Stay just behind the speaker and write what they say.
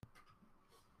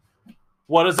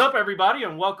What is up, everybody,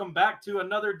 and welcome back to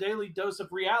another daily dose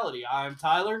of reality. I'm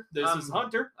Tyler. This is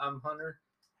Hunter. I'm Hunter.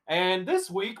 And this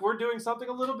week, we're doing something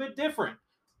a little bit different.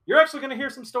 You're actually going to hear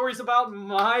some stories about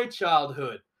my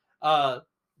childhood.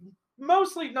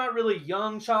 Mostly not really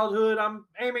young childhood. I'm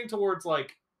aiming towards,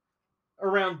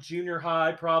 around junior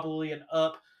high, probably, and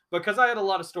up. Because I had a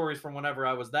lot of stories from whenever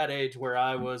I was that age where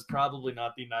I was probably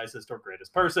not the nicest or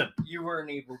greatest person. You were an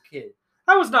evil kid.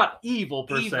 I was not evil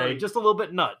per se, just a little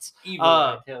bit nuts. Evil,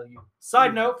 I tell you.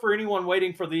 Side note for anyone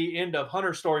waiting for the end of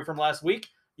Hunter's story from last week,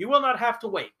 you will not have to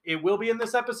wait. It will be in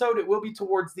this episode. It will be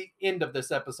towards the end of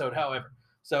this episode, however.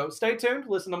 So stay tuned,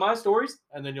 listen to my stories,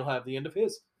 and then you'll have the end of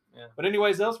his. Yeah. But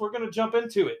anyways, we're going to jump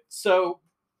into it. So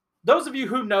those of you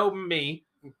who know me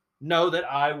know that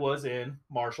I was in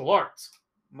martial arts.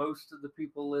 Most of the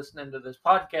people listening to this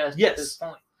podcast Yes. at this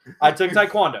point. I took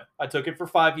Taekwondo. I took it for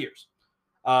 5 years.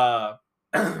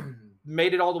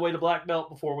 Made it all the way to black belt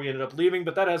before we ended up leaving,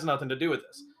 but that has nothing to do with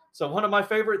this. So one of my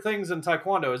favorite things in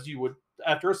Taekwondo is you would,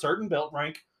 after a certain belt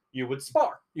rank, you would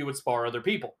spar. You would spar other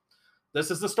people.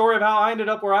 This is the story of how I ended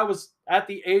up where I was, at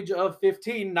the age of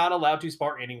 15, not allowed to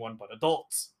spar anyone but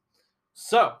adults.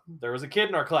 So there was a kid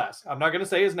in our class. I'm not going to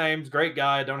say his name. He's a great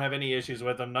guy. I don't have any issues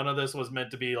with him. None of this was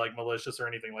meant to be like malicious or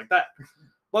anything like that.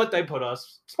 But they put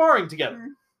us sparring together.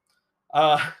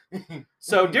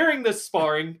 So during this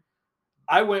sparring,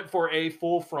 I went for a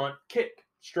full front kick,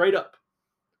 straight up.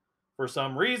 For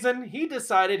some reason, he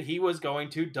decided he was going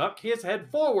to duck his head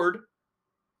forward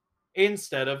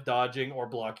instead of dodging or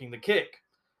blocking the kick.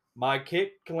 My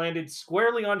kick landed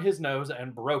squarely on his nose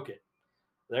and broke it.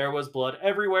 There was blood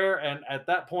everywhere, and at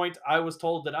that point, I was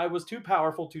told that I was too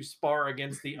powerful to spar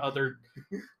against the other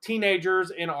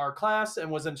teenagers in our class, and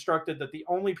was instructed that the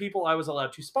only people I was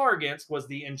allowed to spar against was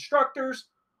the instructors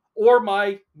or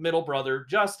my middle brother,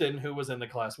 Justin, who was in the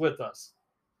class with us.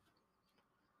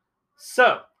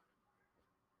 So,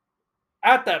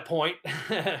 at that point,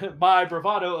 my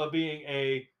bravado of being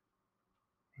a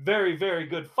very, very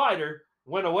good fighter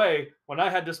went away when I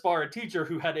had to spar a teacher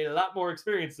who had a lot more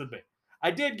experience than me.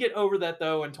 I did get over that,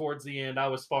 though, and towards the end, I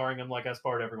was sparring him like I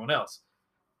sparred everyone else.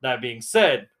 That being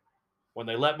said, when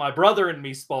they let my brother and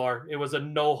me spar, it was a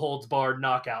no-holds-barred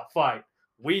knockout fight.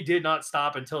 We did not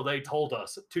stop until they told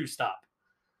us to stop.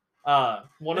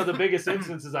 One of the biggest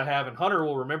instances I have, and Hunter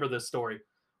will remember this story,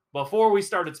 before we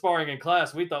started sparring in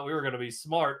class, we thought we were going to be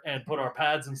smart and put our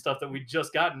pads and stuff that we'd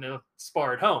just gotten to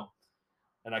spar at home.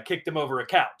 And I kicked him over a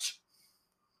couch.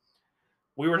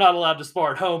 We were not allowed to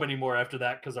spar at home anymore after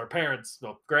that because our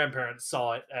grandparents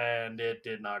saw it, and it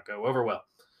did not go over well.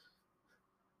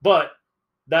 But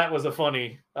that was just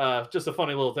a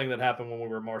funny little thing that happened when we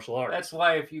were in martial arts. That's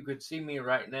why if you could see me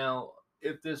right now,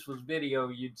 if this was video,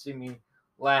 you'd see me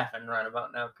laughing right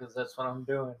about now because that's what I'm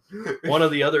doing. One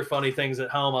of the other funny things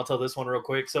at home, I'll tell this one real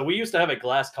quick. So we used to have a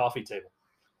glass coffee table.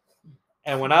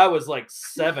 And when I was like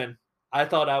 7, I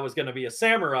thought I was going to be a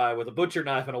samurai with a butcher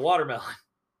knife and a watermelon.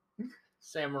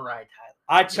 Samurai Tyler.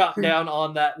 I chopped down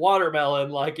on that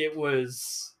watermelon like it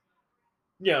was,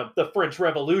 the French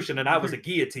Revolution, and I was a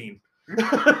guillotine.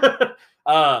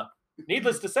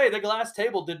 Needless to say, the glass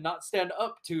table did not stand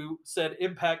up to said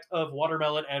impact of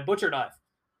watermelon and butcher knife.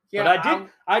 Yeah, but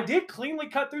I did cleanly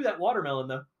cut through that watermelon,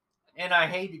 though. And I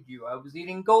hated you. I was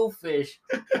eating goldfish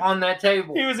on that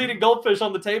table. He was eating goldfish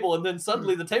on the table, and then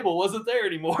suddenly the table wasn't there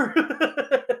anymore.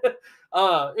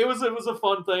 It was a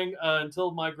fun thing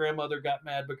until my grandmother got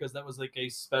mad because that was like a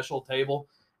special table,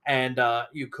 and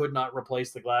you could not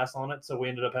replace the glass on it, so we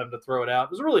ended up having to throw it out.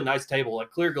 It was a really nice table,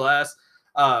 like clear glass.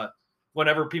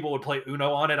 Whenever people would play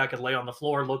Uno on it, I could lay on the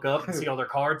floor, look up, and see all their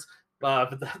cards.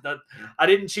 But I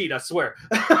didn't cheat, I swear.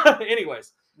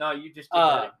 Anyways. No, you just did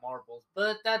that at marbles.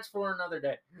 But that's for another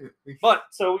day. But,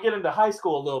 so we get into high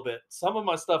school a little bit. Some of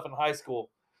my stuff in high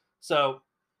school. So,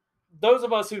 those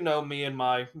of us who know me and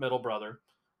my middle brother,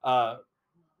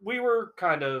 we were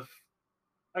kind of,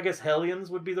 I guess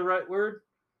hellions would be the right word.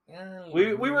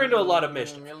 We were into a lot of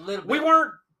mischief. We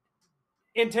weren't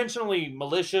intentionally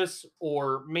malicious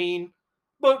or mean,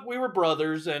 but we were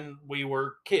brothers and we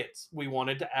were kids. We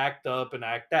wanted to act up and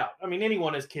act out. I mean,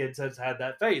 anyone as kids has had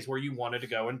that phase where you wanted to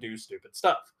go and do stupid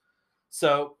stuff.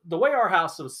 So the way our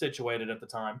house was situated at the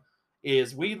time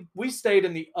is we stayed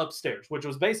in the upstairs, which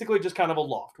was basically just kind of a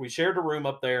loft. We shared a room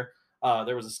up there.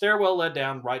 There was a stairwell led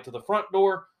down right to the front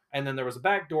door, and then there was a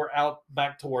back door out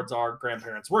back towards our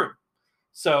grandparents' room.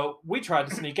 So we tried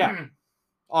to sneak out.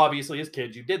 Obviously, as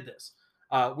kids, you did this.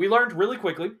 We learned really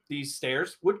quickly these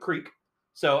stairs would creak.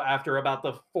 So after about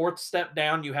the 4th step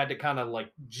down, you had to kind of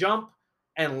like jump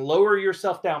and lower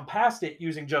yourself down past it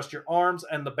using just your arms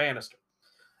and the banister.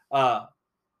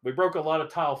 We broke a lot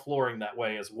of tile flooring that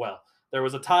way as well. There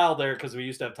was a tile there because we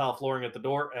used to have tile flooring at the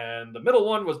door, and the middle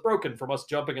one was broken from us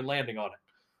jumping and landing on it.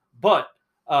 But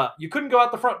you couldn't go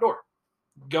out the front door.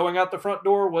 Going out the front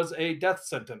door was a death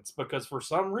sentence because for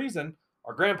some reason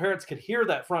our grandparents could hear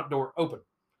that front door open.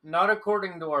 Not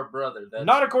according to our brother. That's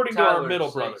Not according to our Tyler's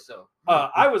middle say brother. So.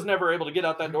 I was never able to get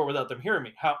out that door without them hearing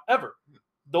me. However,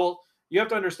 though you have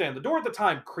to understand the door at the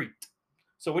time creaked.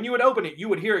 So when you would open it, you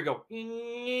would hear it go,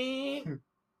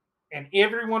 and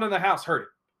everyone in the house heard it.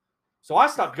 So I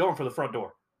stopped going for the front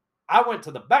door. I went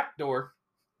to the back door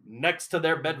next to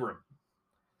their bedroom.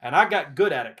 And I got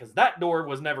good at it because that door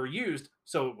was never used.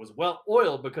 So it was well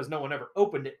oiled because no one ever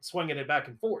opened it, swinging it back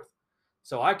and forth.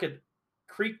 So I could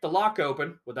creak the lock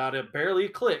open without barely a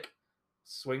click,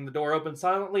 swing the door open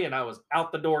silently, and I was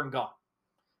out the door and gone.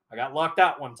 I got locked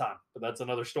out one time, but that's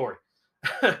another story.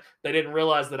 They didn't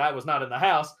realize that I was not in the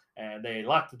house, and they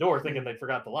locked the door thinking they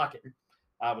forgot to lock it.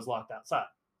 I was locked outside.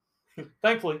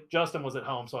 Thankfully, Justin was at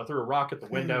home, so I threw a rock at the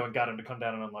window and got him to come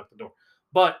down and unlock the door.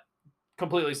 But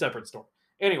completely separate story.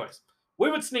 Anyways, we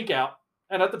would sneak out,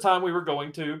 and at the time we were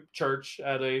going to church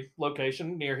at a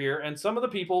location near here, and some of the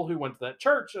people who went to that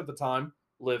church at the time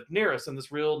lived near us in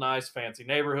this real nice, fancy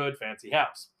neighborhood, fancy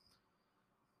house.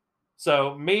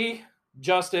 So me,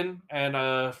 Justin, and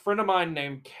a friend of mine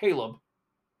named Caleb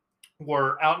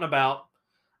were out and about,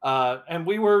 and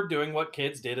we were doing what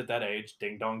kids did at that age,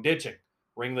 ding-dong ditching.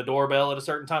 Ring the doorbell at a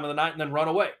certain time of the night and then run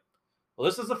away. Well,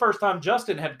 this is the first time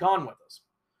Justin had gone with us.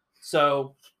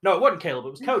 So, no, it wasn't Caleb.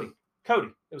 It was Cody.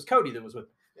 It was Cody that was with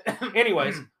me.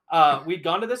 Anyways, we'd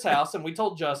gone to this house and we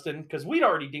told Justin, because we'd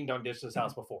already ding-dong ditched this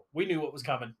house before. We knew what was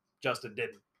coming. Justin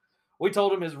didn't. We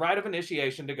told him his rite of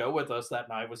initiation to go with us that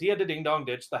night was he had to ding-dong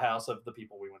ditch the house of the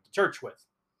people we went to church with.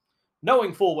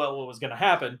 Knowing full well what was going to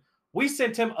happen, we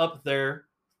sent him up there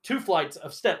 2 flights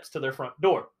of steps to their front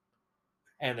door.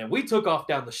 And then we took off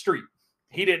down the street.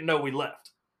 He didn't know we left.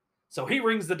 So he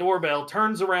rings the doorbell,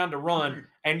 turns around to run,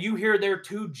 and you hear their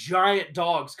 2 giant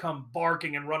dogs come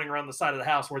barking and running around the side of the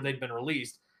house where they'd been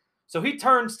released. So he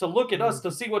turns to look at us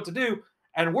to see what to do,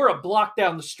 and we're a block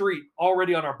down the street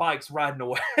already on our bikes riding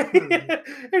away.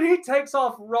 And he takes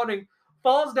off running,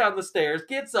 falls down the stairs,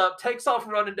 gets up, takes off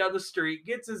running down the street,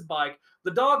 gets his bike.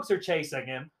 The dogs are chasing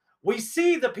him. We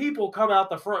see the people come out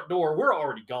the front door. We're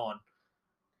already gone.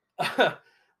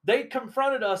 They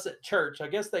confronted us at church. I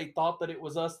guess they thought that it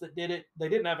was us that did it. They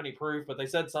didn't have any proof, but they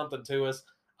said something to us.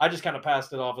 I just kind of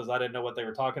passed it off as I didn't know what they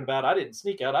were talking about. I didn't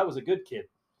sneak out. I was a good kid.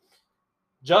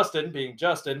 Justin, being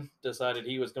Justin, decided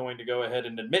he was going to go ahead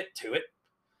and admit to it.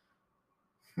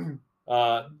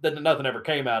 Then nothing ever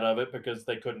came out of it because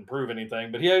they couldn't prove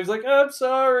anything. But he was like, I'm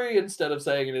sorry, instead of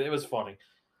saying it. It was funny.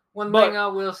 One thing I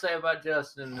will say about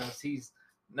Justin is he's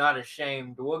not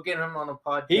ashamed. We'll get him on a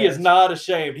podcast. He is not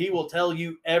ashamed. He will tell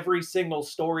you every single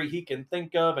story he can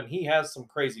think of, and he has some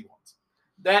crazy ones.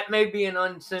 That may be an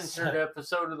uncensored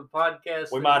episode of the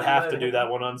podcast. We might have to do that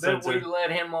one uncensored. That we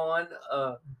let him on,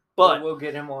 but we'll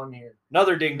get him on here.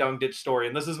 Another ding-dong ditch story,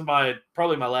 and this is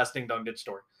probably my last ding-dong ditch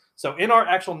story. So in our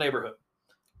actual neighborhood,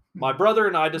 my brother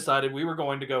and I decided we were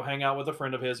going to go hang out with a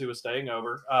friend of his who was staying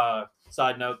over.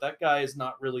 Side note, that guy is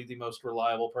not really the most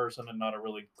reliable person and not a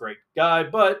really great guy,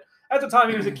 but at the time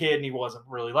he was a kid and he wasn't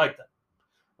really like that.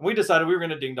 And we decided we were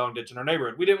going to ding-dong ditch in our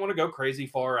neighborhood. We didn't want to go crazy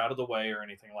far out of the way or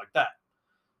anything like that.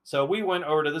 So we went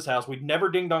over to this house. We'd never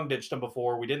ding-dong ditched them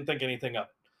before. We didn't think anything of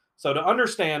it. So to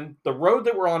understand, the road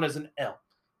that we're on is an L.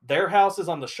 Their house is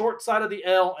on the short side of the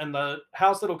L, and the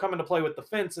house that'll come into play with the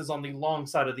fence is on the long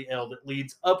side of the L that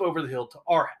leads up over the hill to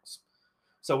our house.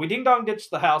 So we ding-dong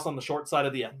ditched the house on the short side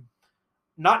of the L.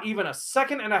 Not even a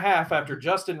second and a half after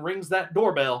Justin rings that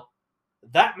doorbell,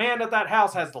 that man at that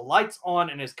house has the lights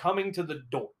on and is coming to the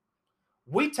door.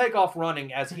 We take off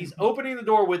running as he's opening the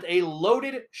door with a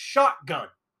loaded shotgun.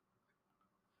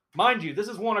 Mind you, this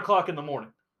is 1 o'clock in the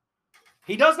morning.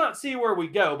 He does not see where we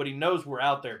go, but he knows we're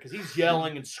out there because he's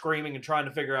yelling and screaming and trying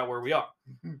to figure out where we are.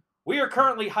 We are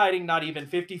currently hiding not even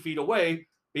 50 feet away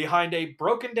behind a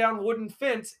broken down wooden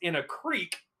fence in a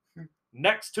creek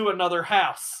next to another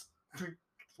house.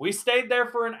 We stayed there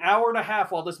for an hour and a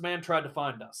half while this man tried to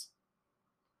find us.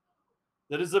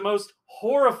 That is the most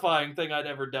horrifying thing I'd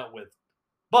ever dealt with.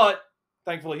 But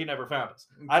thankfully, he never found us.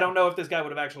 I don't know if this guy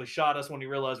would have actually shot us when he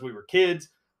realized we were kids,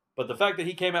 but the fact that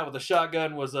he came out with a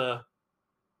shotgun was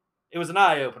it was an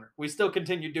eye-opener. We still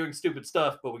continued doing stupid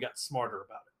stuff, but we got smarter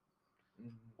about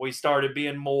it. We started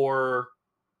being more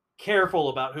careful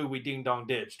about who we ding-dong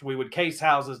ditched. We would case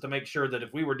houses to make sure that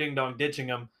if we were ding-dong ditching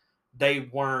them, they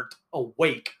weren't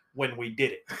awake when we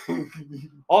did it.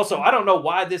 Also, I don't know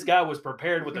why this guy was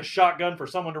prepared with a shotgun for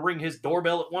someone to ring his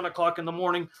doorbell at 1 o'clock in the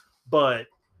morning, but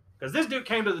Because this dude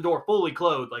came to the door fully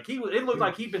clothed. Like it looked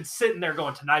like he'd been sitting there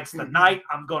going, tonight's the night.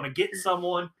 I'm going to get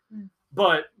someone.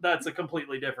 But that's a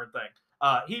completely different thing.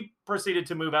 He proceeded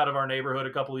to move out of our neighborhood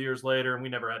a couple of years later, and we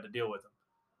never had to deal with him.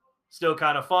 Still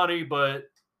kind of funny, but,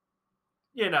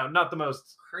 not the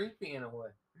most... Creepy in a way.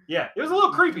 Yeah, it was a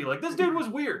little creepy. Like, this dude was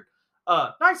weird.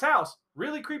 Nice house.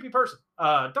 Really creepy person.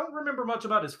 Don't remember much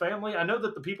about his family. I know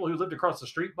that the people who lived across the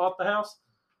street bought the house.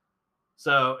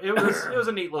 So it was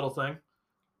a neat little thing.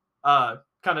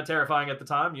 Kind of terrifying at the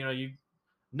time. You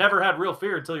never had real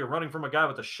fear until you're running from a guy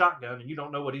with a shotgun and you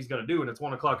don't know what he's going to do and it's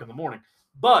 1 o'clock in the morning.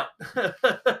 But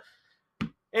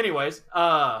anyways,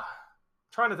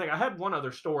 trying to think. I had one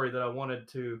other story that I wanted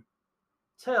to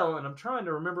tell, and I'm trying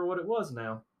to remember what it was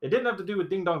now. It didn't have to do with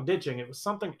ding dong ditching. It was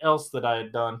something else that I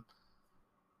had done.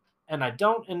 And I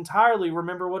don't entirely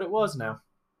remember what it was now.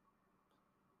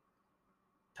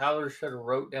 Tyler should have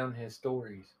wrote down his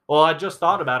stories. Well, I just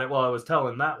thought about it while I was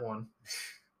telling that one.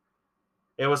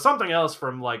 It was something else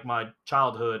from like my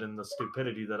childhood and the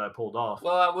stupidity that I pulled off.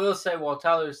 Well, I will say while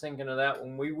Tyler's thinking of that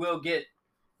one, we will get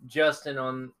Justin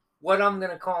on what I'm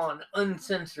going to call an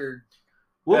uncensored.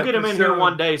 We'll get him in here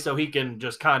one day so he can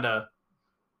just kind of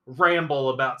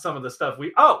ramble about some of the stuff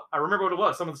I remember what it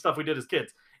was. Some of the stuff we did as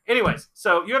kids. Anyways,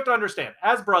 so you have to understand,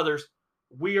 as brothers,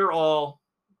 we are all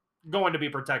going to be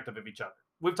protective of each other.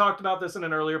 We've talked about this in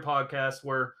an earlier podcast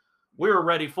where we were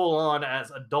ready full on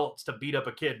as adults to beat up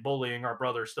a kid bullying our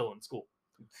brother still in school.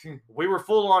 We were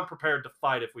full on prepared to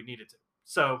fight if we needed to.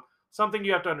 So something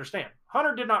you have to understand.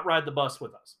 Hunter did not ride the bus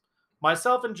with us.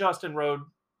 Myself and Justin rode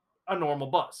a normal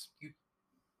bus.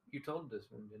 You told this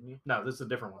one, didn't you? No, this is a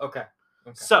different one. Okay.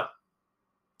 So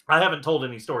I haven't told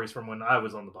any stories from when I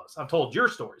was on the bus. I've told your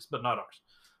stories, but not ours.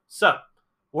 So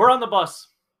we're on the bus.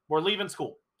 We're leaving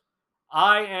school.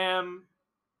 I am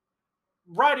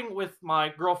riding with my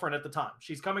girlfriend at the time.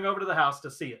 She's coming over to the house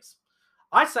to see us.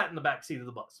 I sat in the back seat of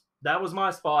the bus. That was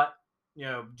my spot.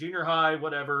 Junior high,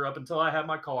 whatever, up until I had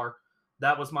my car.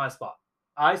 That was my spot.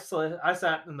 I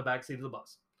sat in the back seat of the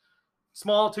bus.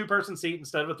 Small 2-person seat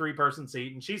instead of a 3-person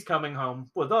seat, and she's coming home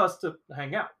with us to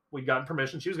hang out. We'd gotten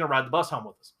permission. She was going to ride the bus home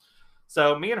with us.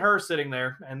 So me and her sitting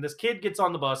there, and this kid gets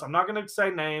on the bus. I'm not going to say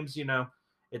names,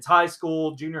 it's high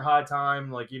school, junior high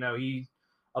time. Like, he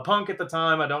a punk at the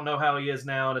time. I don't know how he is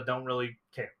now, and I don't really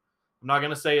care. I'm not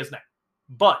going to say his name.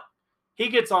 But he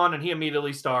gets on, and he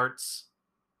immediately starts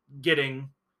getting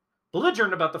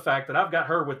belligerent about the fact that I've got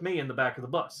her with me in the back of the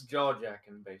bus.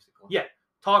 Jaw-jacking, basically. Yeah.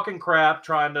 Talking crap,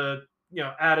 trying to,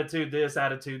 attitude this,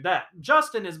 attitude that.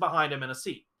 Justin is behind him in a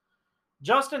seat.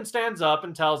 Justin stands up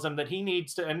and tells him that he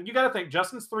needs to, and you got to think,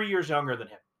 Justin's 3 years younger than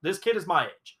him. This kid is my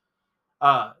age.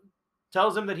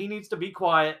 Tells him that he needs to be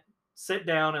quiet, sit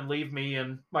down, and leave me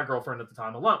and my girlfriend at the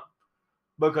time alone.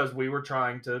 Because we were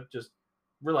trying to just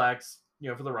relax,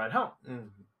 for the ride home.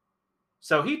 Mm-hmm.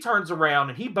 So he turns around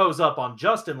and he bows up on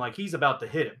Justin like he's about to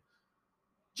hit him.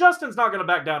 Justin's not going to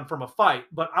back down from a fight,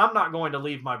 but I'm not going to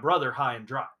leave my brother high and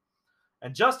dry.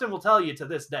 And Justin will tell you to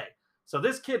this day. So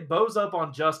this kid bows up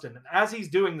on Justin, and as he's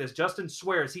doing this, Justin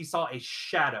swears he saw a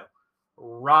shadow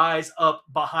rise up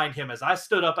behind him as I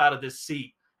stood up out of this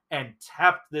seat and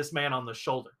tapped this man on the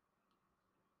shoulder.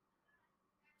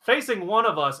 Facing one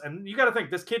of us, and you got to think,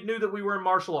 this kid knew that we were in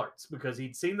martial arts because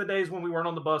he'd seen the days when we weren't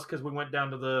on the bus because we went down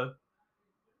to the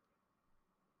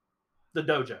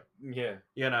dojo. Yeah.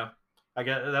 I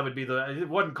guess that would be it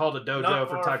wasn't called a dojo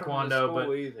for Taekwondo,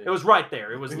 but either. It was right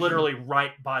there. It was literally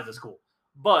right by the school.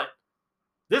 But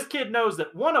this kid knows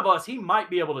that one of us, he might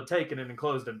be able to take in an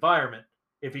enclosed environment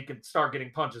if he can start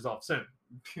getting punches off soon.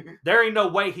 There ain't no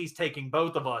way he's taking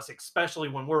both of us, especially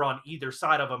when we're on either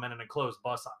side of him in an enclosed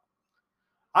bus aisle.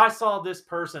 I saw this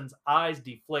person's eyes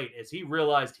deflate as he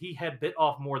realized he had bit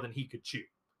off more than he could chew.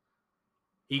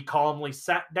 He calmly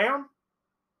sat down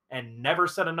and never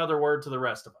said another word to the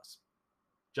rest of us.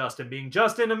 Justin, being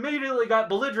Justin, immediately got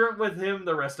belligerent with him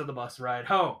the rest of the bus ride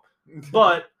home.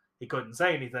 But he couldn't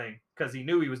say anything because he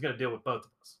knew he was going to deal with both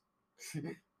of us.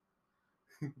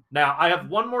 Now, I have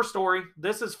one more story.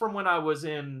 This is from when I was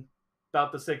in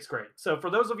about the 6th grade. So for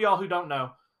those of y'all who don't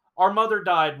know, our mother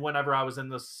died whenever I was in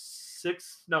the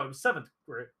 7th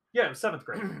grade. Yeah, it was 7th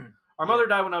grade. Our mother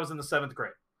died when I was in the 7th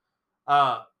grade.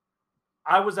 I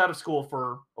was out of school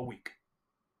for a week.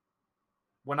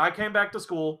 When I came back to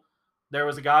school, there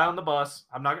was a guy on the bus.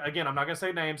 I'm not going to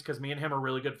say names because me and him are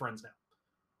really good friends now.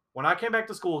 When I came back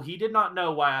to school, he did not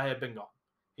know why I had been gone.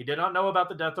 He did not know about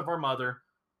the death of our mother.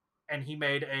 And he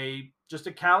made just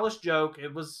a callous joke.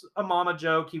 It was a mama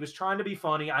joke. He was trying to be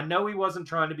funny. I know he wasn't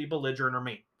trying to be belligerent or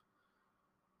mean.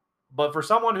 But for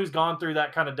someone who's gone through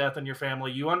that kind of death in your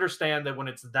family, you understand that when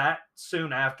it's that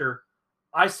soon after,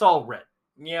 I saw red.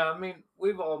 Yeah, I mean,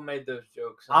 we've all made those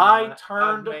jokes. I've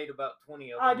made about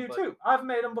 20 of them. I do too. I've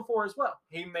made them before as well.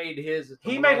 He made his at the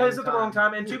He wrong made his at the time. wrong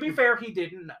time, and to be fair, he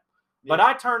didn't know. Yeah. But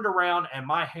I turned around and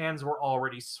my hands were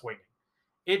already swinging.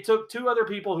 It took two other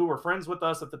people who were friends with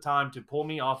us at the time to pull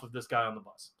me off of this guy on the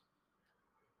bus.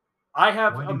 I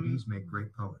have Why do bees make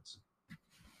great poets?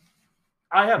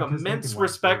 I have Because they immense can watch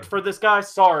respect forever. for this guy.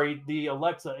 Sorry, the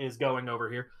Alexa is going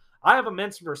over here. I have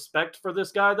immense respect for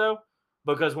this guy, though,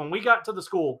 because when we got to the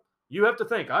school, you have to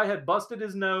think, I had busted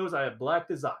his nose, I had blacked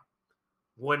his eye.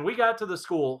 When we got to the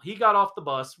school, he got off the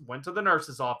bus, went to the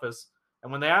nurse's office,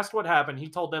 and when they asked what happened, he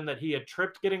told them that he had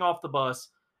tripped getting off the bus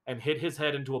and hit his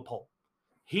head into a pole.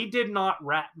 He did not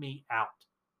rat me out.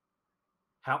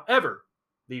 However,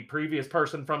 the previous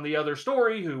person from the other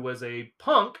story, who was a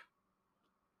punk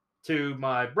to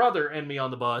my brother and me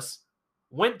on the bus,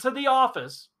 went to the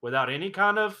office without any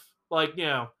kind of, like,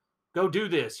 go do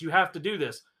this, you have to do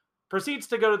this. Proceeds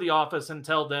to go to the office and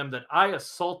tell them that I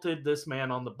assaulted this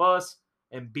man on the bus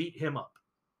and beat him up.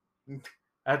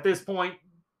 At this point,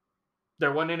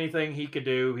 there wasn't anything he could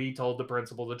do. He told the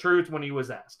principal the truth when he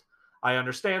was asked. I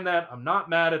understand that. I'm not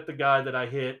mad at the guy that I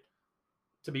hit.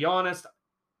 To be honest,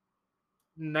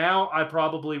 now I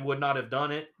probably would not have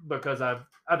done it because I've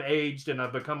aged and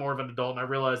I've become more of an adult, and I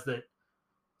realize that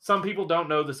some people don't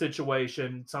know the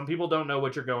situation. Some people don't know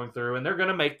what you're going through, and they're going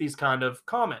to make these kind of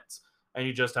comments, and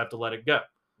you just have to let it go.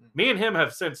 Me and him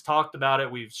have since talked about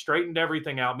it. We've straightened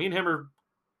everything out. Me and him are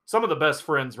some of the best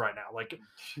friends right now. Like,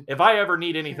 if I ever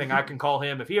need anything, I can call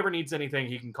him. If he ever needs anything,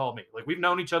 he can call me. Like, we've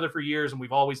known each other for years, and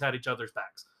we've always had each other's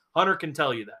backs. Hunter can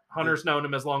tell you that. Hunter's known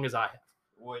him as long as I have.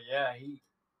 Well, yeah,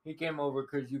 he came over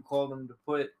because you called him to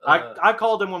put. I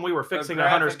called him when we were fixing a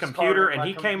Hunter's graphics computer, card in and my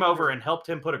he came computer. over and helped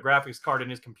him put a graphics card in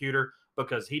his computer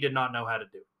because he did not know how to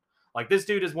do it. Like, this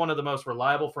dude is one of the most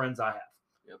reliable friends I have.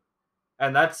 Yep.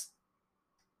 And that's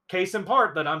case in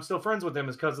part that I'm still friends with him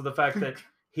is because of the fact that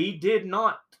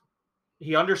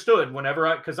he understood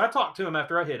whenever because I talked to him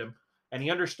after I hit him, and he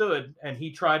understood, and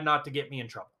he tried not to get me in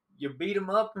trouble. You beat him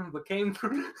up and became.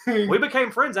 We became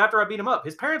friends after I beat him up.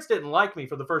 His parents didn't like me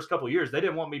for the first couple of years. They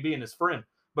didn't want me being his friend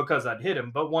because I'd hit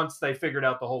him. But once they figured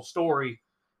out the whole story,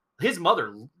 his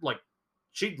mother, like,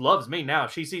 she loves me now.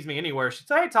 She sees me anywhere. She'd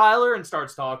say, "Hey, Tyler," and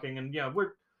starts talking. And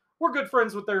we're good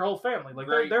friends with their whole family. Like,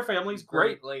 their family's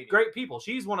great, lady. great people.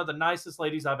 She's one of the nicest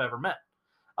ladies I've ever met.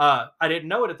 I didn't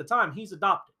know it at the time. He's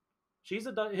adopted. She's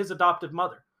his adoptive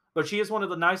mother. But she is one of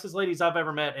the nicest ladies I've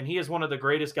ever met, and he is one of the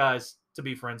greatest guys to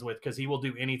be friends with because he will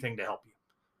do anything to help you.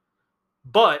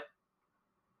 But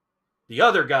the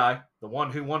other guy, the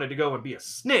one who wanted to go and be a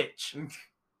snitch,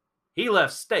 he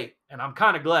left state, and I'm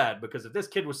kind of glad because if this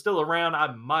kid was still around,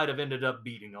 I might have ended up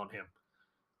beating on him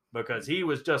because he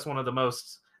was just one of the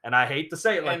most, and I hate to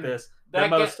say it like And this,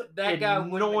 that guy annoying.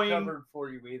 wouldn't have covered for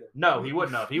you either. No, he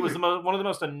wouldn't have. He was one of the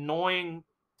most annoying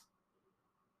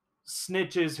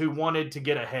snitches who wanted to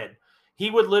get ahead. He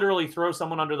would literally throw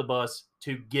someone under the bus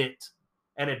to get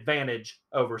an advantage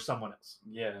over someone else.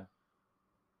 Yeah.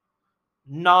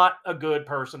 Not a good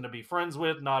person to be friends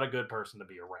with, not a good person to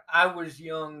be around. I was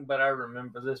young, but I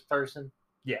remember this person.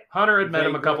 Yeah, Hunter had met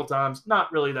him a couple times.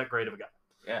 Not really that great of a guy.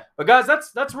 Yeah. But guys,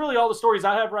 that's really all the stories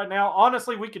I have right now.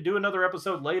 Honestly, we could do another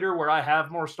episode later where I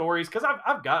have more stories because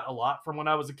I've got a lot from when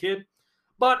I was a kid.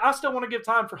 But I still want to give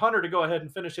time for Hunter to go ahead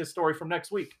and finish his story from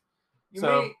next week.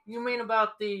 You mean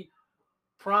about the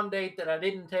prom date that I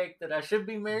didn't take that I should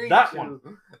be married that to? One.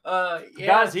 Yeah,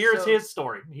 guys, here's his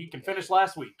story. He can finish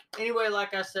last week. Anyway,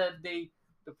 like I said, the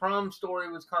prom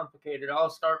story was complicated. I'll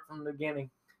start from the beginning.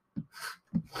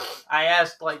 I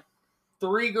asked like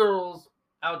 3 girls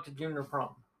out to junior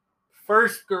prom.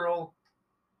 First girl,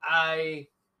 I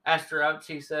asked her out.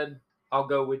 She said, "I'll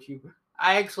go with you."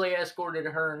 I actually escorted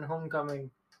her in homecoming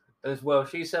as well.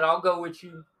 She said, "I'll go with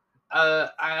you."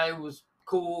 I was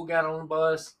cool, got on the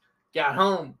bus, got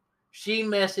home. She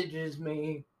messages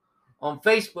me on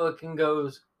Facebook and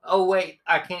goes, "Oh, wait,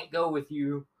 I can't go with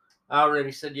you. I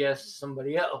already said yes to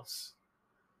somebody else."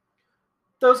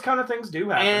 Those kind of things do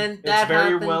happen. And it's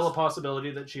very well a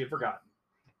possibility that she had forgotten.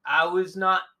 I was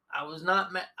not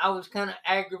mad. I was kind of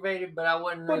aggravated, but I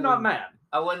wasn't really. But not mad.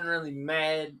 I wasn't really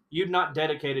mad. You'd not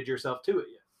dedicated yourself to it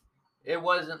yet. It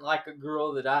wasn't like a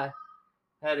girl that I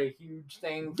had a huge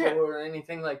thing for or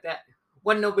anything like that.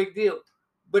 Wasn't no big deal.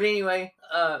 But anyway,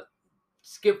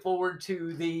 skip forward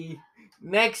to the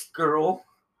next girl.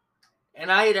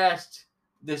 And I had asked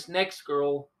this next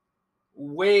girl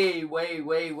way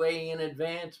in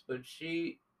advance, but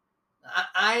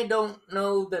I don't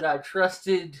know that I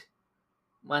trusted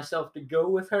myself to go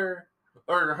with her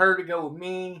or her to go with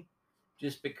me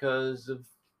just because of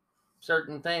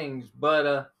certain things.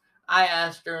 But I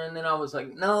asked her, and then I was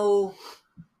like, no,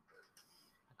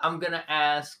 I'm going to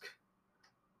ask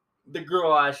the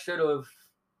girl I should have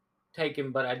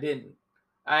taken, but I didn't.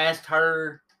 I asked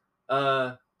her.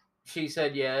 She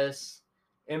said yes.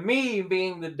 And me,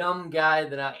 being the dumb guy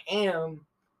that I am,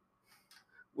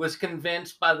 was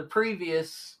convinced by the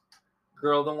previous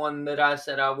girl, the one that I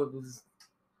said I was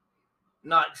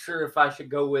not sure if I should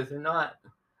go with or not.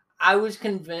 I was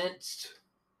convinced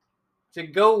to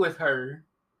go with her,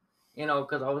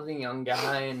 because I was a young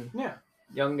guy and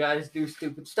young guys do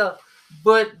stupid stuff.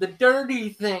 But the dirty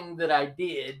thing that I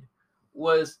did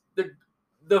was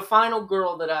the final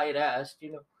girl that I had asked,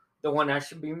 the one I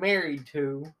should be married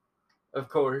to, of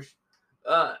course.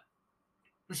 I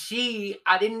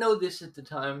didn't know this at the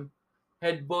time,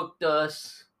 had booked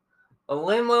us a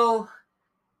limo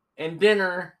and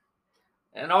dinner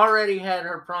and already had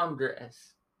her prom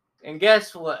dress. And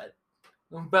guess what?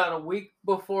 About a week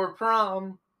before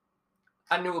prom,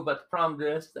 I knew about the prom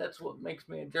dress. That's what makes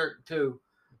me a jerk too.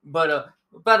 But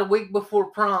about a week before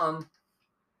prom,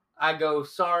 I go,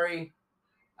 sorry,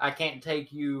 I can't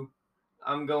take you.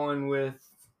 I'm going with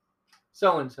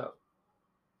so-and-so.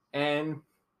 And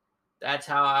that's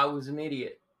how I was an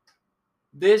idiot.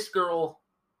 This girl,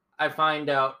 I find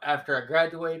out after I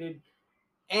graduated,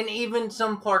 and even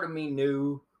some part of me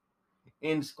knew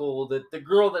in school that the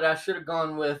girl that I should have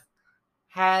gone with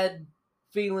had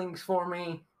feelings for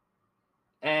me,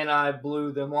 and I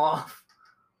blew them off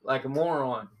like a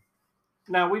moron.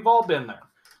 Now, we've all been there.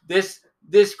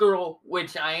 This girl,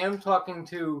 which I am talking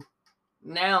to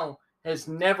now, has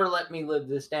never let me live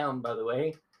this down, by the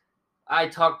way. I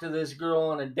talk to this girl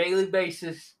on a daily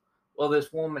basis. Well,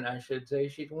 this woman, I should say.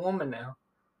 She's a woman now.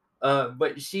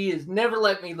 But she has never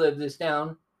let me live this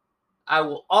down. I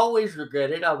will always regret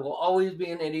it. I will always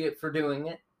be an idiot for doing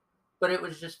it. But it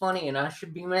was just funny, and I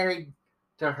should be married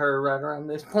to her right around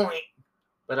this point.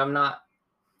 But I'm not.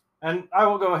 And I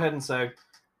will go ahead and say,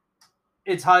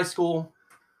 it's high school.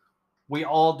 We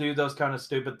all do those kind of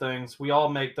stupid things. We all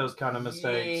make those kind of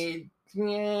mistakes.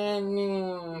 Yeah.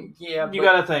 You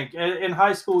got to think. In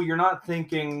high school, you're not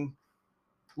thinking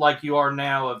like you are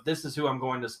now of this is who I'm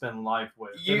going to spend life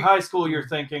with. In high school, you're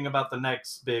thinking about the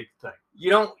next big thing. You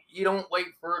don't wait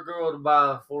for a girl to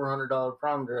buy a $400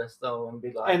 prom dress though and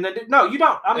be like. And then, no, you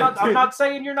don't. I'm not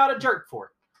saying you're not a jerk for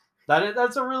it.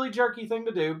 That's a really jerky thing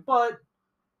to do. But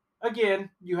again,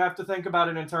 you have to think about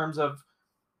it in terms of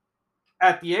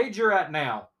at the age you're at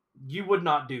now, you would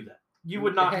not do that. You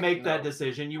would not make that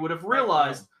decision. You would have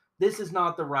realized this is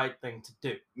not the right thing to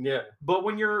do. Yeah. But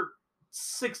when you're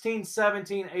 16,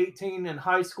 17, 18 in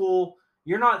high school,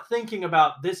 you're not thinking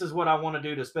about this is what I want to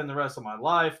do to spend the rest of my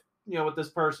life, with this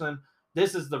person.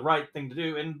 This is the right thing to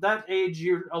do. And that age,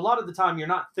 a lot of the time you're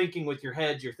not thinking with your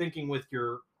head, you're thinking with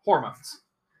your hormones.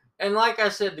 And like I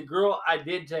said, the girl I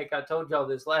did take, I told y'all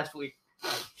this last week,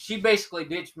 she basically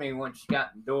ditched me once she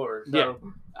got indoors. So yeah.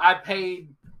 I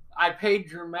paid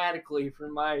dramatically for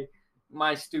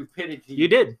my stupidity. You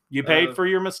did. You paid for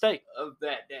your mistake of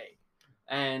that day.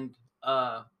 And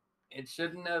it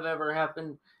shouldn't have ever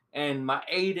happened. And my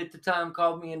aide at the time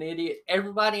called me an idiot.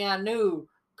 Everybody I knew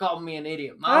called me an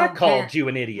idiot. I called you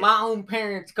an idiot. My own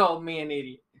parents called me an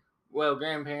idiot. Well,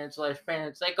 grandparents /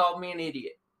 parents, they called me an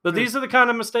idiot. But these are the kind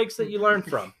of mistakes that you learn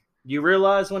from. You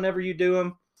realize whenever you do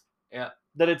them,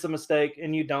 that it's a mistake,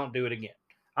 and you don't do it again.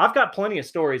 I've got plenty of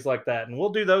stories like that, and we'll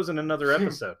do those in another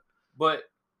episode. But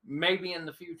maybe in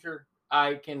the future,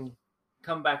 I can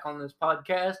come back on this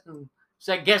podcast and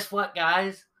say, guess what,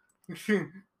 guys?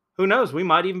 Who knows? We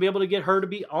might even be able to get her to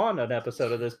be on an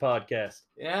episode of this podcast.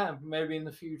 Yeah, maybe in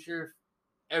the future, if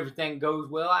everything goes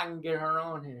well, I can get her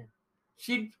on here.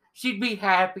 She'd be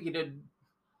happy to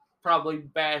probably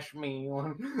bash me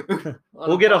on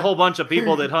we'll get a whole bunch of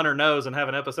people that Hunter knows and have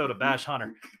an episode of Bash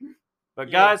Hunter. But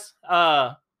guys,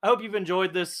 I hope you've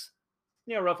enjoyed this,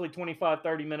 roughly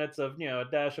 25-30 minutes of, a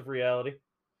dash of reality.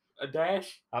 A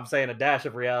dash? I'm saying a dash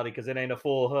of reality because it ain't a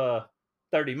full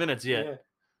 30 minutes yet. Yeah.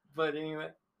 But anyway.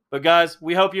 But guys,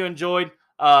 we hope you enjoyed.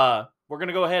 We're going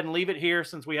to go ahead and leave it here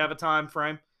since we have a time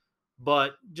frame.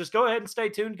 But just go ahead and stay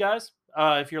tuned, guys.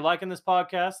 If you're liking this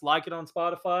podcast, like it on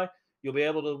Spotify. You'll be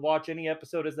able to watch any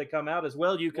episode as they come out. As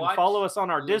well, you can follow us on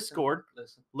our Discord.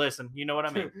 Listen, you know what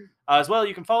I mean. As well,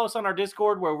 you can follow us on our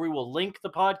Discord where we will link the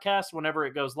podcast whenever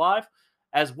it goes live.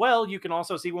 As well, you can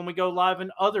also see when we go live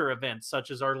in other events, such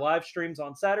as our live streams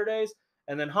on Saturdays,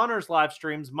 and then Hunter's live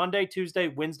streams Monday, Tuesday,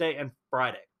 Wednesday, and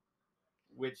Friday.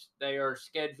 Which they are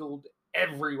scheduled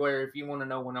everywhere if you want to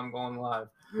know when I'm going live.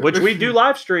 Which we do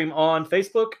live stream on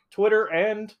Facebook, Twitter,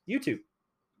 and YouTube.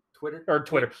 Twitter? Or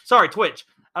Twitter. Sorry, Twitch.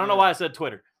 I don't know why I said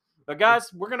Twitter. But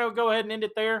guys, we're gonna go ahead and end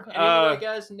it there. Anyway,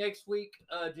 guys, next week,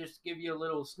 just to give you a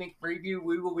little sneak preview,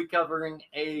 we will be covering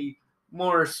a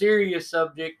more serious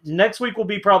subject. Next week will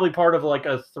be probably part of like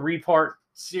a 3-part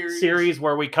series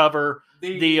where we cover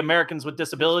the Americans with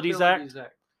Disabilities Act.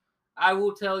 I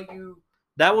will tell you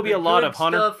that will be a lot of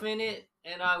Hunter stuff in it,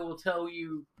 and I will tell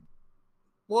you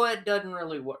it doesn't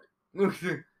really work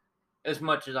as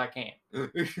much as I can.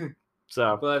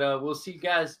 So, but we'll see you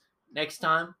guys next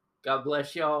time. God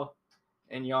bless y'all,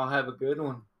 and y'all have a good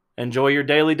one. Enjoy your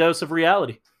daily dose of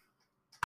reality.